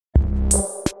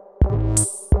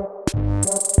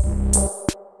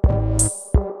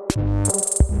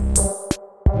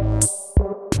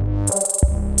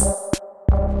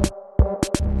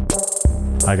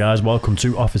Hi guys, welcome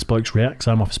to Office Blokes Reacts.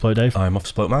 I'm Office Bloke Dave. I'm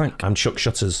Office Bloke Mike. I'm Chuck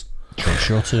Shutters. Chuck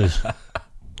Shutters.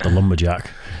 The lumberjack.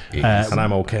 And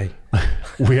I'm okay.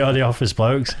 We are the Office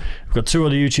Blokes. We've got two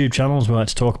other YouTube channels. We like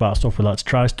to talk about stuff, we like to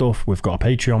try stuff. We've got a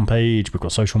Patreon page, we've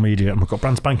got social media, and we've got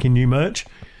brand spanking new merch.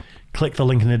 Click the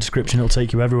link in the description, it'll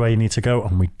take you everywhere you need to go,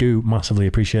 and we do massively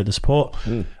appreciate the support.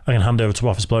 I'm going to hand over to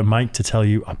Office Bloke Mike to tell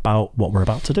you about what we're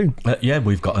about to do. Yeah,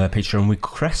 we've got a Patreon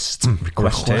request.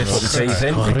 Request.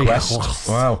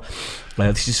 Wow.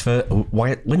 This is for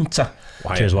Wyatt Linter.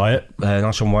 Cheers, Wyatt.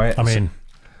 Nice one, Wyatt. I mean,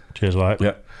 cheers, Wyatt.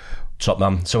 Yeah. Top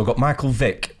man. So we've got Michael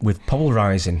Vick with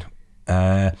Polarizing.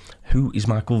 Who is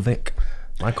Michael Vick?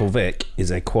 Michael Vick is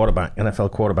a quarterback,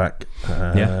 NFL quarterback.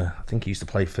 Yeah. I think he used to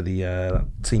play for the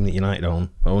team that United own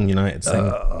United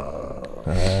thing.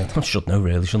 I should know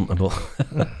really, shouldn't I? But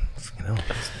you know,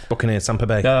 Buccaneers, Tampa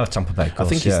Bay. Oh, Tampa Bay. Of course, I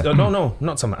think he's no,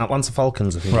 not Tampa. Atlanta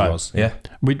Falcons. I think he was. Yeah.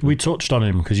 We touched on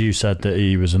him because you said that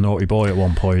he was a naughty boy at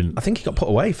one point. I think he got put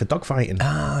away for dogfighting.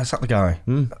 Ah, is that the guy?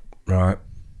 Right.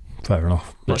 Fair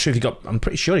enough. Not sure if he got. I'm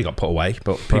pretty sure he got put away,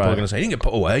 but people are going to say he didn't get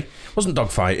put away. It wasn't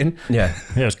dogfighting. Yeah.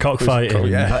 Yeah, it's cockfighting.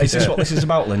 Yeah. Is this what this is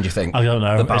about then, do you think? I don't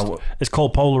know. It's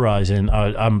called Polarizing.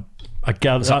 I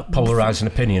gather is that polarizing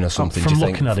opinion or something? From do you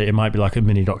looking think? at it, it might be like a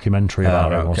mini documentary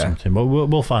about it or something. But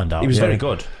we'll find out. He was very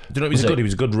good. Do you know he was good? He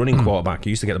was a good running quarterback.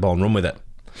 He used to get the ball and run with it.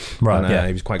 Right. And,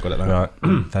 he was quite good at that. Right.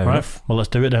 Fair enough. Well, let's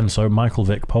do it then. So, Michael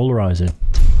Vick, Polarizing.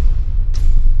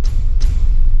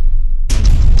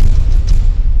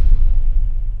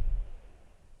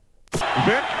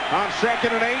 Vick on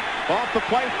 2nd and 8, off the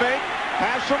play fake,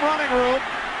 has some running room,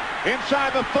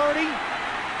 inside the 30,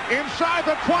 inside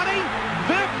the 20,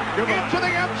 Vick into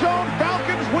the end zone,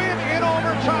 Falcons win in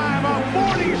overtime, a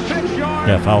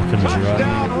 46-yard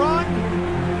touchdown run,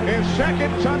 his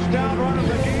second touchdown run of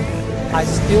the game. I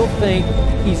still think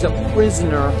he's a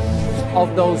prisoner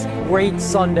of those great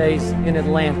Sundays in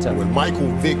Atlanta. When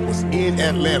Michael Vick was in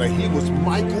Atlanta, he was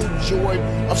Michael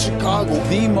Jordan of Chicago.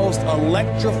 The most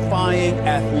electrifying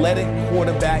athletic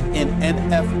quarterback in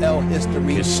NFL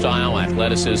history. His style,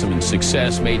 athleticism, and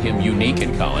success made him unique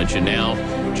in college, and now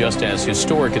just as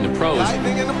historic in the pros.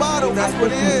 Lightning in the bottle, that's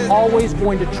what he is. Always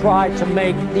going to try to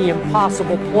make the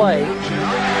impossible play. He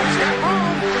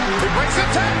breaks the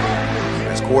tackle.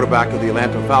 As quarterback of the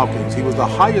Atlanta Falcons, he was the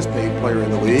highest paid player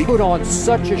in the league. Put on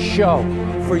such a show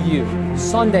for you,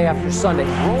 Sunday after Sunday.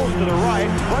 Rolls to the right,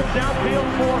 runs downfield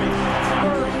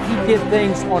 40. He did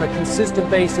things on a consistent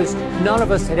basis none of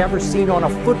us had ever seen on a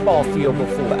football field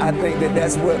before. I think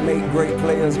that's what made great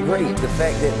players great. The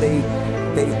fact that they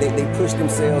push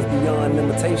themselves beyond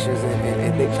limitations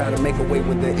and they try to make a way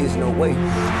where there is no way. Here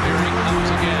he comes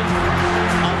again,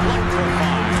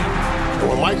 electrified.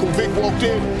 When Michael Vick walked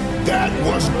in, that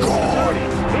was gone.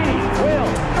 He will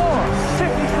score.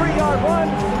 53-yard run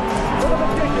for the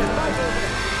Magician.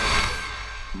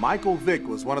 Michael Vick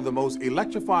was one of the most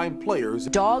electrifying players.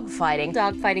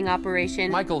 Dogfighting operation.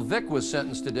 Michael Vick was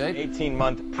sentenced today.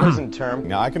 18-month prison term.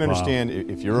 Now, I can understand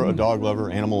if you're a dog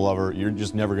lover, animal lover, you're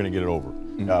just never going to get it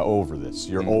over this.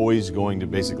 You're always going to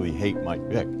basically hate Mike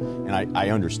Vick. And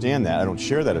I understand that. I don't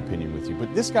share that opinion with you.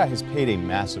 But this guy has paid a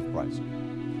massive price.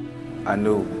 I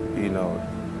knew,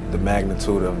 the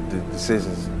magnitude of the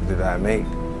decisions that I make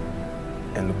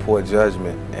and the poor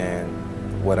judgment and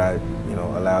what I,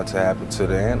 allowed to happen to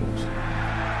the animals.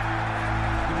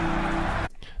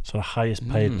 So the highest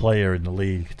paid player in the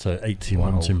league to 18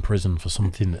 months in prison for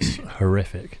something that's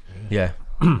horrific. Yeah.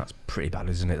 That's pretty bad,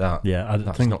 isn't it, that? Yeah,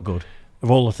 That's think not good.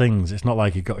 Of all the things, it's not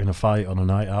like he got in a fight on a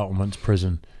night out and went to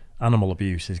prison. Animal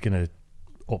abuse is going to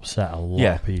upset a lot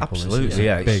of people. Absolutely,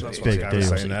 It's it's a big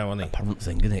deal. Now, isn't he? Apparent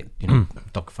thing, isn't it?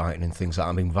 Dog fighting and things like that.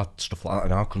 I mean, we've had stuff like that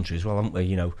in our country as well, haven't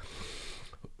we?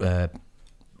 But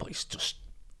it's just,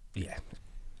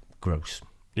 gross.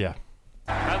 Yeah.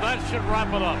 And that should wrap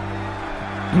it up.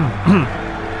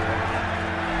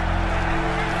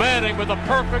 Manning with a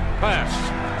perfect pass.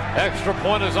 Extra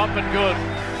point is up and good.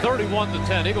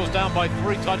 31-10. Eagles down by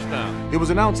 3 touchdowns. It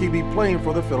was announced he'd be playing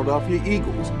for the Philadelphia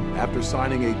Eagles after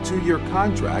signing a 2-year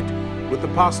contract with the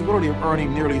possibility of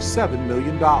earning nearly $7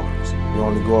 million. You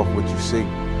only go off what you see,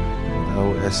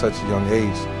 at such a young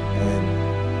age. And,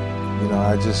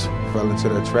 I just fell into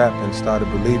that trap and started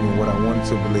believing what I wanted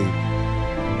to believe.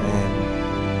 And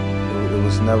it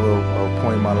was never a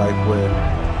point in my life where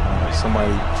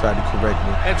somebody tried to correct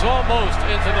me. It's almost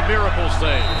into the miracle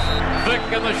stage. Vick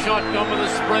in the shotgun with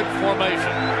a spread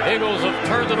formation. Eagles have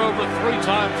turned it over 3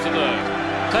 times today.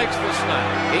 Takes the snap.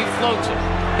 He floats it.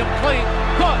 Complete.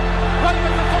 Good. Running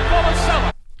with the football is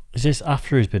Seller. Is this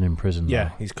after he's been in prison? Yeah,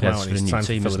 though? he's come out and he's signed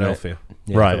for Philadelphia.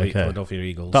 Yeah, right, okay. Philadelphia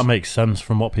Eagles. That makes sense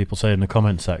from what people say in the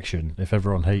comment section. If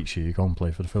everyone hates you, you go and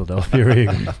play for the Philadelphia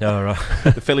Eagles. Oh, right.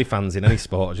 The Philly fans in any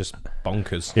sport are just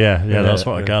bonkers. Yeah, that's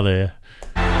what I gather, yeah.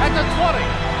 At the 20,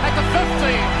 at the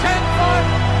 15,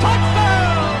 10-5, touchdown!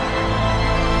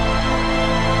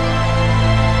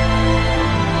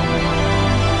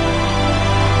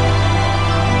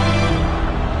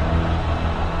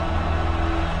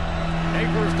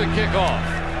 Akers to kick off.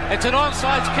 It's an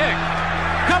onside kick,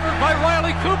 covered by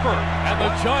Riley Cooper, and the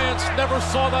Giants never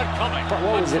saw that coming.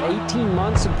 What was it, 18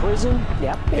 months in prison?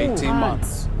 Yep. 18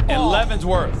 months. And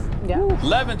Leavenworth. Yeah.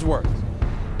 Leavenworth.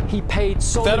 He paid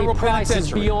so Federal many prices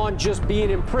penitentiary. beyond just being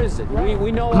in prison.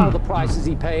 We know all the prices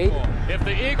he paid. If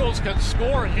the Eagles can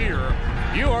score here,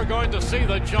 you are going to see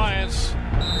the Giants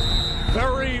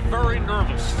very, very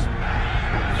nervous.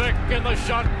 Vick in the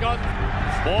shotgun.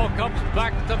 Ball comes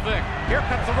back to Vick. Here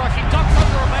comes the rush. He ducks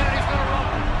under a man and he's going to run.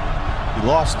 He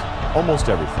lost almost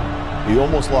everything. He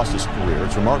almost lost his career.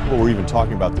 It's remarkable we're even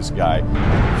talking about this guy. 40, 35,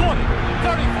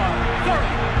 30,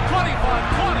 25,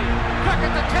 20. Back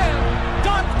at the 10.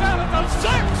 Dodge down at the 6.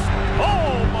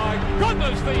 Oh, my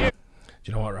goodness. Do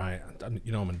you know what, right?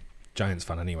 You know I'm a Giants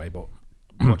fan anyway, but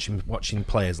watching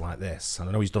players like this, and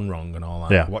I know he's done wrong and all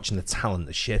that, Yeah. watching the talent,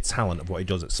 the sheer talent of what he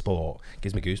does at sport,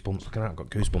 gives me goosebumps. Looking at, I've got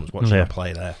goosebumps watching him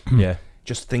play there. Yeah.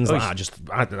 Just things like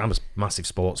that. I'm a massive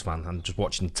sports fan, and just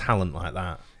watching talent like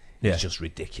that is just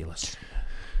ridiculous.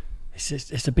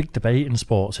 It's a big debate in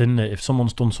sports, isn't it? If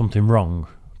someone's done something wrong,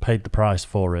 paid the price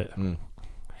for it,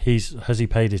 has he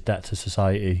paid his debt to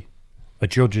society? A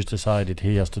judge has decided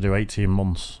he has to do 18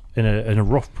 months in a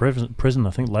rough prison. I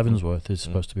think Leavenworth is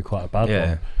supposed to be quite a bad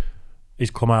one.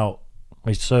 He's come out,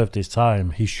 he's served his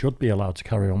time. He should be allowed to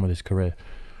carry on with his career.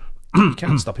 You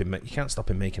can't stop him. You can't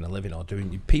stop him making a living or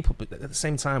doing people. But at the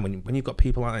same time, when you've got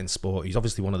people like that in sport, he's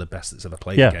obviously one of the best that's ever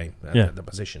played the game at the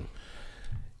position.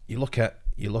 You look at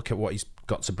what he's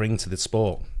got to bring to the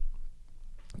sport.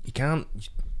 You can't.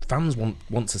 Fans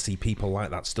want to see people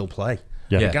like that still play,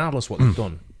 regardless what they've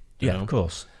done. You know? Of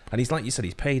course. And he's like you said,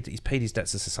 he's paid his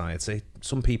debts to society.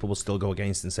 Some people will still go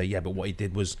against and say, yeah, but what he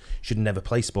did was should never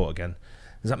play sport again.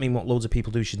 Does that mean what loads of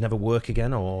people do should never work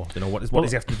again, or what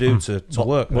does he have to do to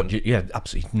work? Yeah,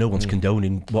 absolutely. No one's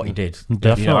condoning what he did.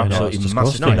 Definitely, absolutely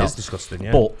massive. No, it is disgusting.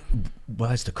 Yeah. But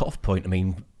where's the cut-off point? I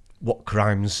mean, what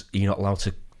crimes are you not allowed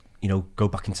to, go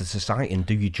back into society and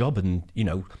do your job? And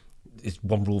it's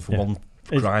one rule for one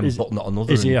crime, but not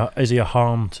another. Is he a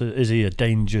harm to? Is he a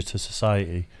danger to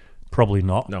society? Probably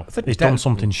not. No, he's done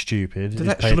something stupid.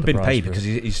 That should have been paid because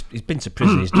he's been to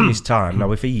prison. He's done his time.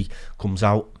 Now, if he comes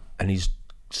out and he's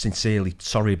sincerely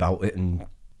sorry about it and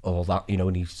all that,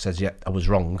 and he says, "Yeah, I was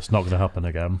wrong," it's not going to happen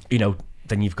again.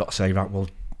 Then you've got to say, right, well,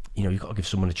 you've got to give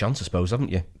someone a chance, I suppose,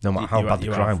 haven't you? No matter how bad the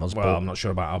crime was. Well, I'm not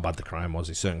sure about how bad the crime was.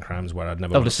 There's certain crimes where I'd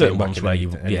never. There's certain ones where you,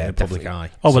 in the public eye.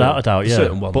 Oh, without a doubt, yeah.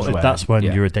 Certain ones but where, that's when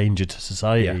you're a danger to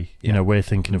society. Yeah. We're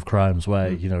thinking of crimes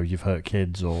where you've hurt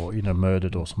kids or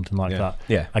murdered or something like that.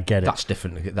 Yeah, I get it. That's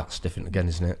different. That's different again,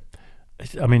 isn't it?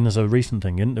 I mean, there's a recent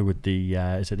thing, isn't there, with the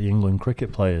is it the England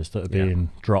cricket players that are being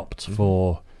dropped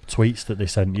for tweets that they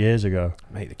sent years ago?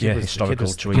 Mate, the kid was historical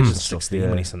tweets and and stuff. stuff.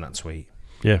 When he sent that tweet,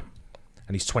 yeah,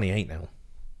 and he's 28 now.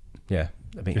 Yeah,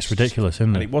 I mean, it's ridiculous, isn't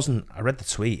it? And it wasn't. I read the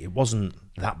tweet. It wasn't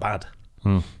that bad.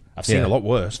 I've seen a lot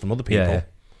worse from other people, and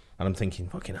I'm thinking,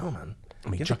 fucking hell, man. I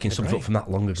mean, chucking something up from that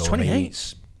long ago. It's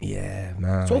 28.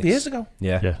 Man. 12 years ago.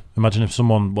 Yeah. Imagine if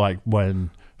someone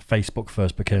when Facebook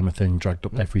first became a thing, dragged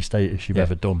up every status you've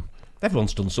ever done.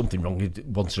 Everyone's done something wrong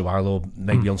once in a while, or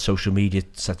maybe on social media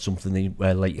said something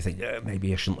where like you think,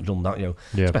 maybe I shouldn't have done that.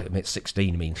 Especially at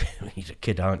 16. I mean, he's a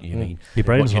kid, aren't you? I mean, your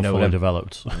brain's not fully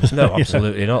developed. No,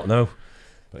 absolutely not. No.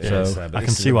 But I can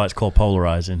see why it's called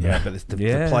polarizing. Yeah, but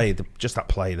the play, just that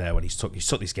play there when he took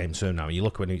this game to him now. You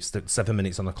look when he's 7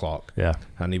 minutes on the clock. Yeah,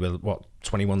 and he was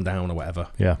 21 down or whatever.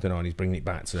 Yeah, and he's bringing it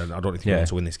back to. I don't think he wants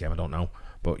to win this game. I don't know,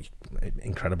 but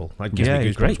incredible. It gives me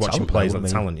goosebumps great watching plays like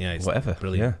talent. Yeah, it's whatever,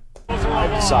 brilliant. I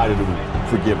decided to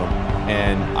forgive him,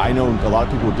 and I know a lot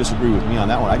of people would disagree with me on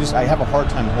that one. I have a hard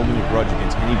time holding a grudge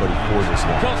against anybody for this.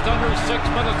 Just under 6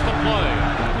 minutes to play.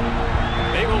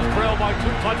 Eagles trail by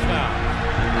 2 touchdowns.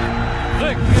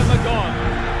 Vick in the gun.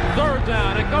 3rd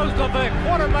down. It goes to Vick.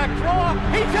 Quarterback draw.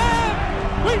 He's in.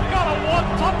 We've got a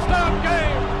 1-touchdown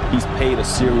game. He's paid a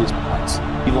serious price.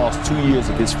 He lost 2 years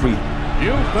of his freedom.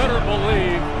 You better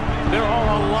believe There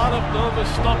are a lot of nervous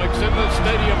stomachs in the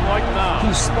stadium right now.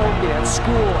 He's spoken at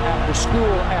school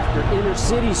after inner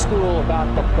city school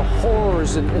about the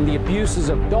horrors and the abuses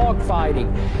of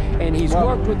dogfighting. And he's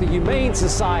worked with the Humane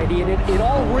Society, and it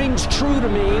all rings true to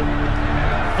me.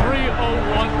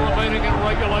 3:01 remaining in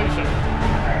regulation.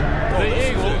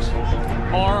 The Eagles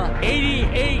are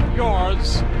 88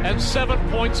 yards and 7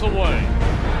 points away.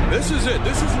 This is it.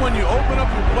 This is when you open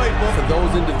up your playbook. For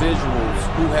those individuals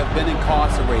who have been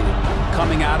incarcerated,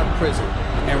 coming out of prison,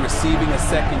 and receiving a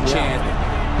second chance,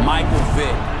 Michael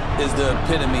Vick is the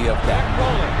epitome of that.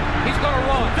 Rolling. He's going to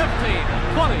run 15,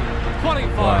 20,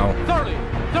 25, 30,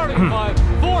 35,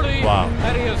 40. Wow.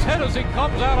 And he is hit as he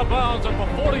comes out of bounds at the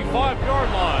 45-yard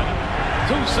line.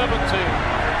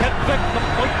 2:17. Can Vick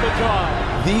complete the job?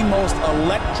 The most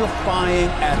electrifying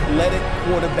athletic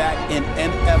quarterback in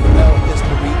NFL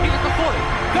history. He's at the 40,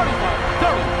 35,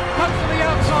 30, cuts to the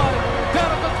outside, down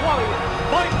at the 20.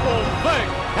 Michael Vick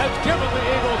has given the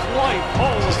Eagles life.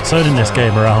 Oh, turning this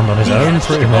game around on his own,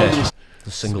 pretty much.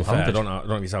 The single I don't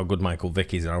know if it's how good Michael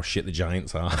Vick is and how shit the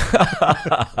Giants are.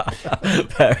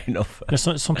 Fair enough. It's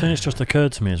something that's just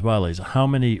occurred to me as well is how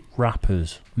many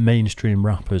rappers, mainstream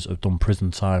rappers, have done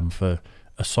prison time for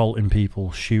assaulting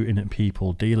people, shooting at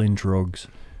people, dealing drugs,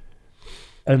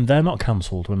 and they're not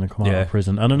cancelled when they come out of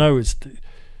prison. And I know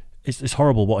it's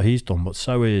horrible what he's done, but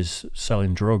so is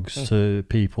selling drugs to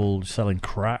people, selling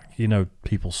crack. You know,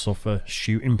 people suffer.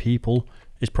 Shooting people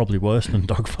is probably worse than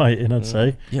dogfighting, I'd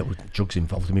say. Yeah, with drugs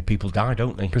involved, I mean, people die,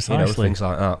 don't they? Precisely. You know, things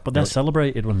like that. But they're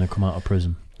celebrated when they come out of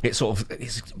prison. It's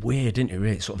weird, isn't it?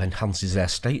 Really? It sort of enhances their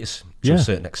status to a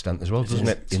certain extent as well, doesn't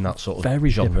it? In that sort of very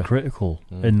genre. Hypocritical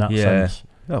in that sense.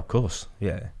 Oh, of course,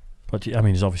 yeah. But I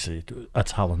mean, he's obviously a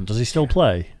talent. Does he still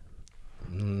play?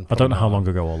 I don't know how long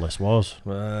ago all this was.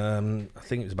 I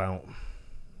think it was about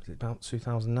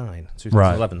 2009,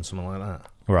 2011, something like that.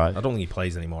 Right. I don't think he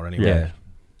plays anymore anyway. Yeah.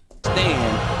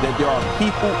 Understand that there are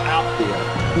people out there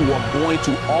who are going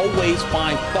to always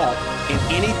find fault in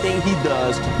anything he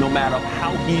does, no matter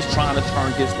how he's trying to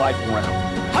turn his life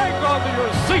around. hang on to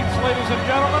your seats, ladies and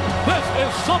gentlemen. This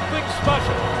is something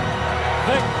special.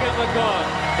 Vick in the gun.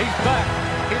 He's back.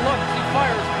 He looks. He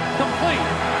fires. Complete.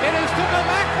 It is to the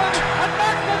Macklin, and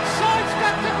Macklin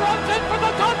sidesteps and runs in for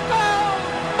the touchdown.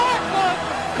 Macklin,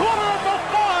 quarter of the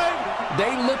 5.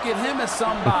 They look at him as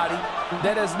somebody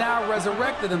that has now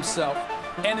resurrected himself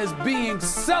and is being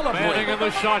celebrated. Manning in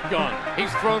the shotgun.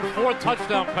 He's thrown 4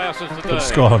 touchdown passes today. Good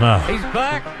score now. He's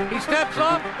back. He steps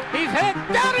up. He's hit.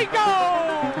 Down he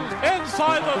goes!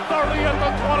 Inside the 30 at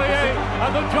the 28.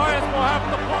 And the Giants will have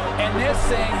the ball. And they're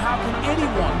saying, how can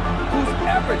anyone who's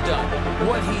ever done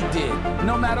what he did,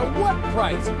 no matter what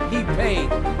price he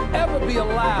paid, ever be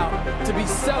allowed to be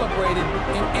celebrated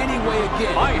in any way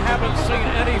again? I haven't seen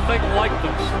anything like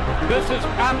this. This is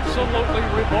absolutely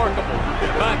remarkable.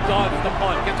 Back dodge the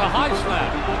punt. Gets a high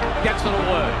snap. Gets it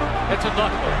away. It's a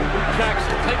knuckler.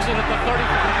 Jackson takes it at the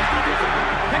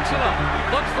 35. Picks it up.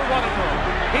 Looks for running room.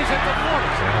 He's at the 40.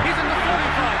 He's in the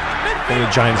 45. The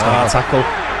Giants got a tackle.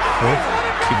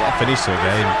 Keep that finish to a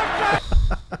game.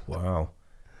 Wow.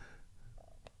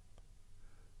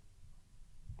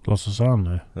 Lots of sound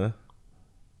there. Huh?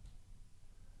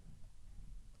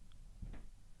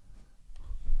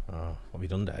 Oh, what have you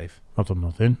done, Dave? I've done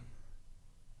nothing.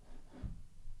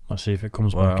 Let's see if it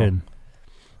comes back in.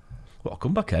 What a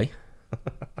comeback, eh?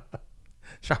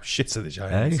 How shit are the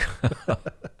Giants?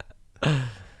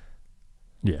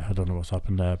 Yeah, I don't know what's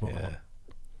happened there, but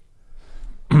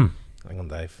Hang on,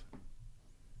 Dave.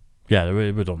 yeah,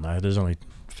 we're done there. There's only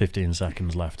 15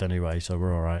 seconds left anyway, so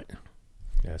we're all right.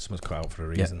 Yeah, someone's cut out for a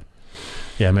reason.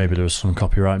 Yeah, maybe there was some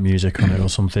copyright music on it or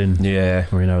something. Yeah.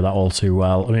 We know that all too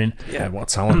well. I mean, Yeah, what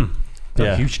talent.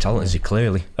 Yeah. Huge talent, is he,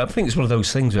 clearly. I think it's one of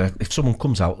those things where if someone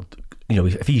comes out, you know,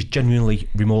 if he's genuinely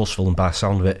remorseful, and by the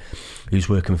sound of it, he's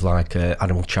working with like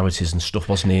animal charities and stuff,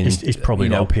 wasn't he? And, he's probably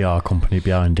got a PR company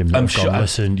behind him that have gone,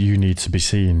 listen, you need to be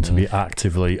seen to be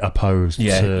actively opposed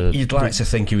to... You'd like to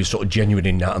think he was sort of genuine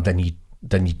in that, and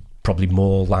then you probably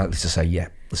more likely to say, yeah,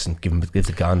 listen, give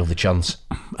the guy another chance.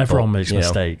 Everyone makes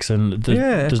mistakes, and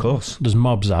of course. There's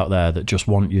mobs out there that just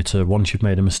want you to, once you've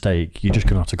made a mistake, you're just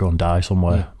going to have to go and die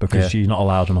somewhere because you're not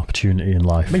allowed an opportunity in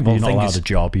life. You're not allowed a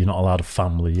job, you're not allowed a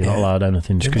family, you're not allowed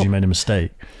anything just because you made a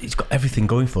mistake. He's got everything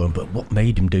going for him, but what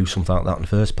made him do something like that in the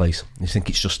first place? You think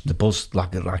it's just the buzz,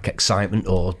 like excitement,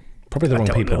 or probably the wrong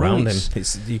people around him?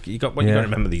 It's you got to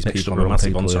remember these people have a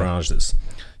massive entourage. That's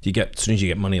as soon as you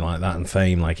get money like that and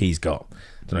fame, like he's got.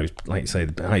 I don't know, like you say,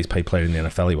 the highest paid player in the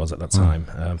NFL he was at that time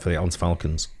for the Atlanta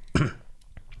Falcons.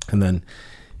 And then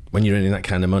when you're earning that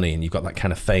kind of money and you've got that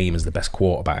kind of fame as the best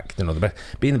quarterback, you know,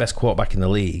 being the best quarterback in the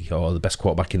league or the best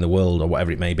quarterback in the world or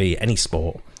whatever it may be, any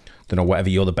sport, you know, whatever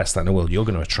you're the best at in the world, you're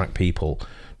going to attract people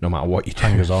no matter what you do.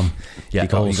 Hangers on. You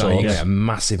get a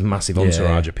massive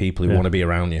entourage of people who want to be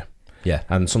around you. Yeah,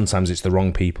 and sometimes it's the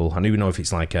wrong people. I don't even know if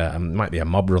it's like might be a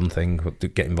mob run thing to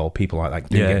get involved. People like that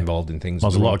do get involved in things.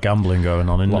 There's a lot of gambling going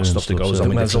on. A lot of stuff that goes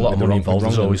on. There's a lot of money involved.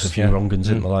 There's always a few wrong uns,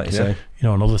 isn't there, like you say. You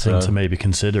know, another thing to maybe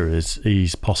consider is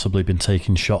he's possibly been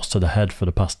taking shots to the head for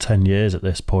the past 10 years at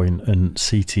this point, and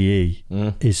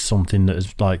CTE is something that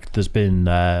is like, there's been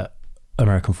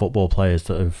American football players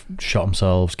that have shot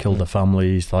themselves, killed their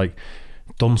families, like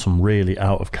done some really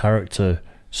out of character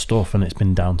stuff, and it's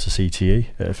been down to CTE.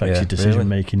 It affects your decision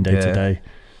making day to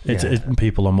day.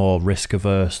 People are more risk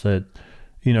averse. That,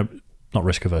 you know, not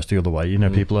risk averse the other way. You know,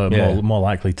 people are more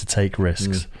likely to take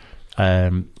risks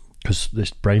because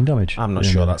this brain damage. I'm not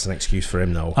sure that's an excuse for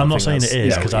him, though. I'm not saying it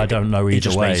is, because I don't know either way. He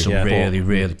just made some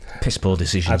really piss poor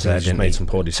decisions. He just made some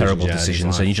poor decisions, terrible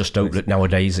decisions, and you just hope that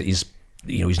nowadays that he's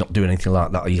not doing anything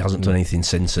like that. He hasn't done anything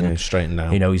since, and he's straightened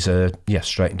out. You know, he's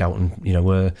straightened out, and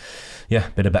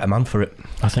been a better man for it.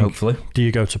 I think. Hopefully, do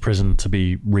you go to prison to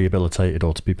be rehabilitated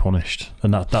or to be punished?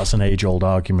 And that's an age-old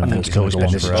argument. I think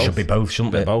it should be both,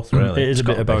 shouldn't it? Both, really. It is a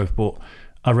bit of both, but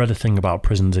I read a thing about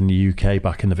prisons in the UK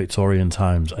back in the Victorian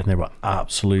times, and they were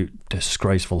absolute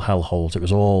disgraceful hellholes. It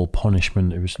was all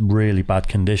punishment. It was really bad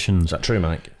conditions. Is that true,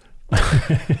 Mike?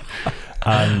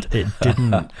 And it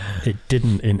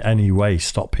didn't in any way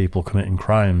stop people committing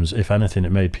crimes. If anything,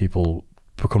 it made people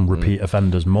become repeat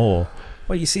offenders more.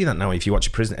 Well, you see that now if you watch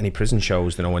any prison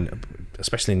shows, you know,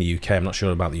 especially in the UK. I'm not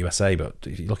sure about the USA, but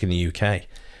if you look in the UK,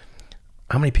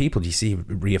 how many people do you see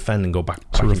reoffend and go back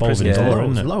in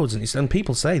prison? Loads. And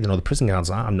people say, you know, the prison guards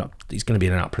he's going to be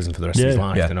in and out of prison for the rest of his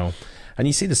life, you know. And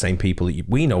you see the same people that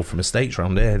we know from estates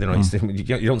around here. You know,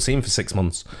 you don't see him for 6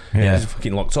 months. He's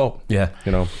fucking locked up. Yeah,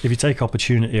 you know. If you take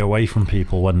opportunity away from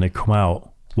people when they come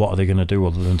out, what are they going to do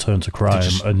other than turn to crime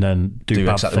and then do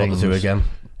bad exactly things? What they do again.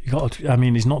 You got.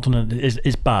 He's not done it.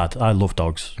 It's bad. I love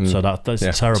dogs, so that's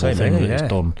a terrible thing that he's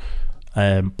done.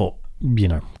 But you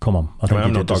know, come on.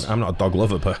 I'm not a dog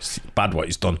lover, but it's bad what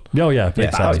he's done. Oh yeah,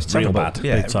 it's real bad.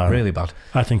 Yeah, really bad.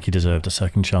 I think he deserved a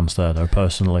second chance there, though.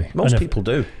 Personally, most people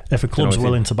do. If a club's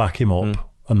willing to back him up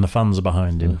and the fans are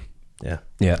behind him.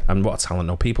 Yeah, and what a talent!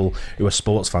 No, people who are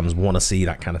sports fans want to see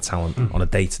that kind of talent on a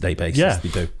day-to-day basis. Yeah, they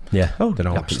do. Yeah,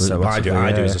 absolutely.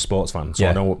 I do as a sports fan. So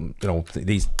I know, you know,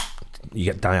 these. You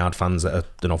get diehard fans that are,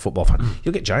 you know, football fans.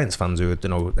 You'll get Giants fans who are, you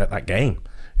know, at that game.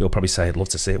 You'll probably say, I'd love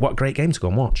to see it. What a great game to go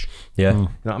and watch. Yeah. You know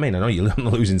what I mean? I know you're on the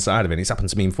losing side of it. It's happened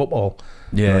to me in football.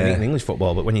 Yeah. You know, in English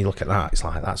football. But when you look at that, it's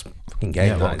like, that's fucking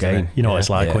game. What a game. You know what it's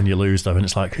like when you lose, though, and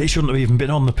it's like, he shouldn't have even been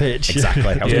on the pitch. Exactly.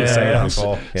 I was going to say that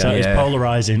before. So it's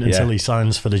polarizing until he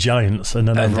signs for the Giants, and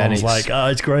then everyone's like,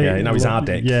 it's great. Yeah, you know, he's our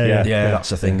dick. Yeah, that's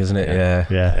the thing, isn't it?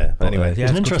 Yeah. But anyway, it's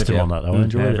an interesting one, that, though. I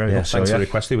enjoyed it. Thanks for the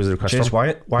request. There was a request. Cheers,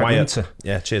 Wyatt. Winter.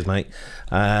 Yeah, cheers, mate.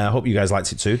 I hope you guys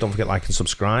liked it too. Don't forget to like and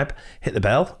subscribe. Hit the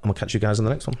bell, and we'll catch you guys in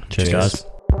the next one. Cheers.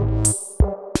 Guys.